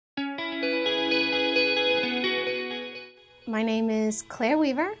My name is Claire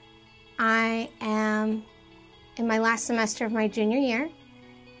Weaver. I am in my last semester of my junior year,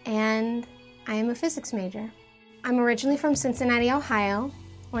 and I am a physics major. I'm originally from Cincinnati, Ohio.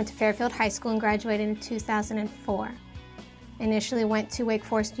 Went to Fairfield High School and graduated in 2004. Initially went to Wake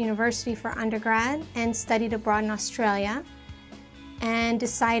Forest University for undergrad and studied abroad in Australia, and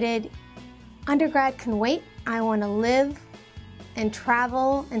decided undergrad can wait. I want to live and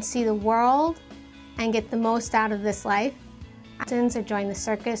travel and see the world and get the most out of this life. I joined the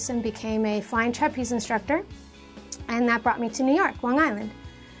circus and became a flying trapeze instructor, and that brought me to New York, Long Island,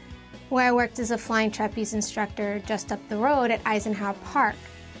 where I worked as a flying trapeze instructor just up the road at Eisenhower Park,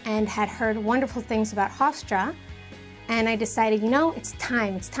 and had heard wonderful things about Hofstra, and I decided, you know, it's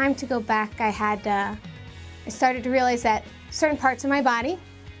time to go back. I started to realize that certain parts of my body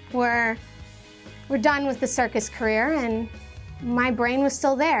were done with the circus career, and my brain was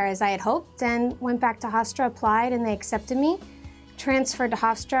still there as I had hoped, and went back to Hofstra, applied, and they accepted me, transferred to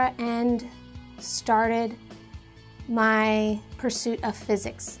Hofstra, and started my pursuit of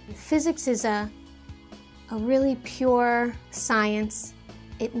physics. Physics is a really pure science.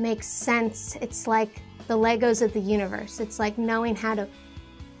 It makes sense. It's like the Legos of the universe. It's like knowing how to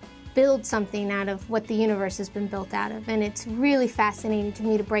build something out of what the universe has been built out of, and it's really fascinating to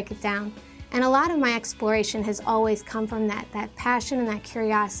me to break it down. And a lot of my exploration has always come from that passion and that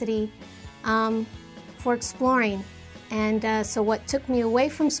curiosity for exploring. And so what took me away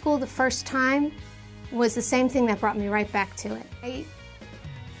from school the first time was the same thing that brought me right back to it. I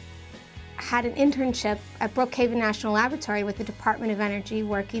had an internship at Brookhaven National Laboratory with the Department of Energy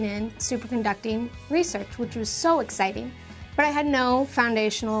working in superconducting research, which was so exciting. But I had no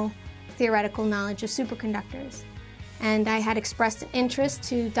foundational theoretical knowledge of superconductors. And I had expressed an interest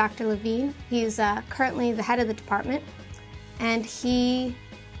to Dr. Levine. He's currently the head of the department, and he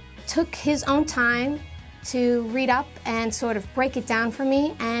took his own time to read up and sort of break it down for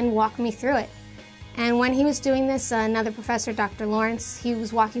me and walk me through it. And when he was doing this, another professor, Dr. Lawrence, he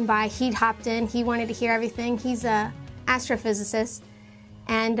was walking by, he'd hopped in, he wanted to hear everything. He's an astrophysicist,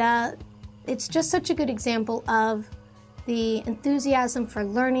 and it's just such a good example of the enthusiasm for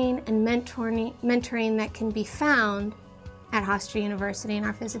learning and mentoring that can be found at Hofstra University in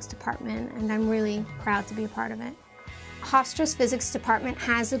our physics department, and I'm really proud to be a part of it. Hofstra's physics department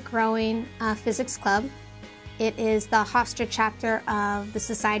has a growing physics club. It is the Hofstra chapter of the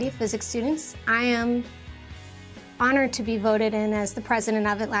Society of Physics Students. I am honored to be voted in as the president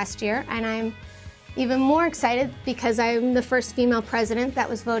of it last year, and I'm even more excited because I'm the first female president that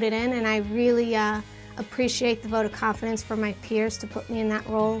was voted in, and I really appreciate the vote of confidence from my peers to put me in that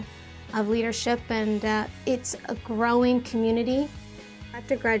role of leadership, and it's a growing community.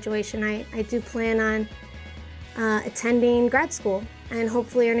 After graduation, I do plan on attending grad school and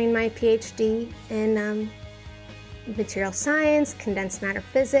hopefully earning my PhD in material science, condensed matter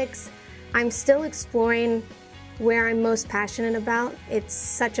physics. I'm still exploring where I'm most passionate about. It's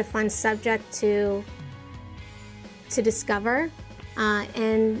such a fun subject to discover,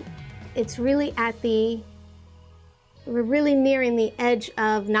 and it's really we're really nearing the edge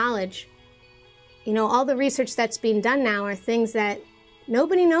of knowledge. You know, all the research that's being done now are things that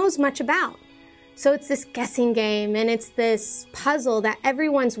nobody knows much about. So it's this guessing game, and it's this puzzle that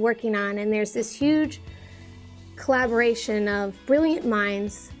everyone's working on, and there's this huge collaboration of brilliant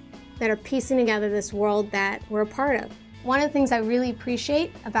minds that are piecing together this world that we're a part of. One of the things I really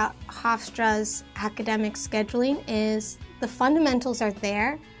appreciate about Hofstra's academic scheduling is the fundamentals are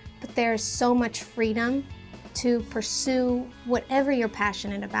there, but there's so much freedom to pursue whatever you're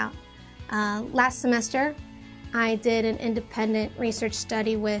passionate about. Last semester, I did an independent research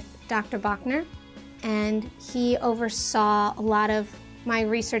study with Dr. Bachner, and he oversaw a lot of my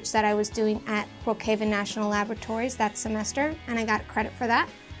research that I was doing at Brookhaven National Laboratories that semester, and I got credit for that.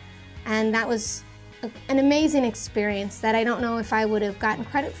 And that was an amazing experience that I don't know if I would have gotten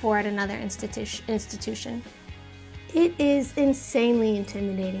credit for at another institution. It is insanely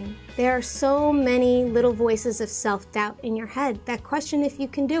intimidating. There are so many little voices of self-doubt in your head that question if you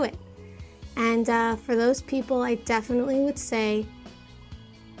can do it. And for those people, I definitely would say,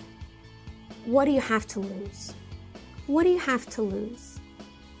 what do you have to lose? What do you have to lose?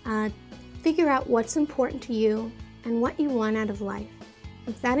 Figure out what's important to you and what you want out of life.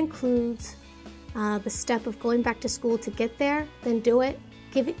 If that includes the step of going back to school to get there, then do it.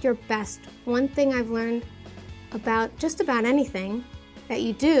 Give it your best. One thing I've learned about just about anything that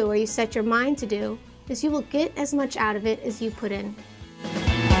you do or you set your mind to do is you will get as much out of it as you put in.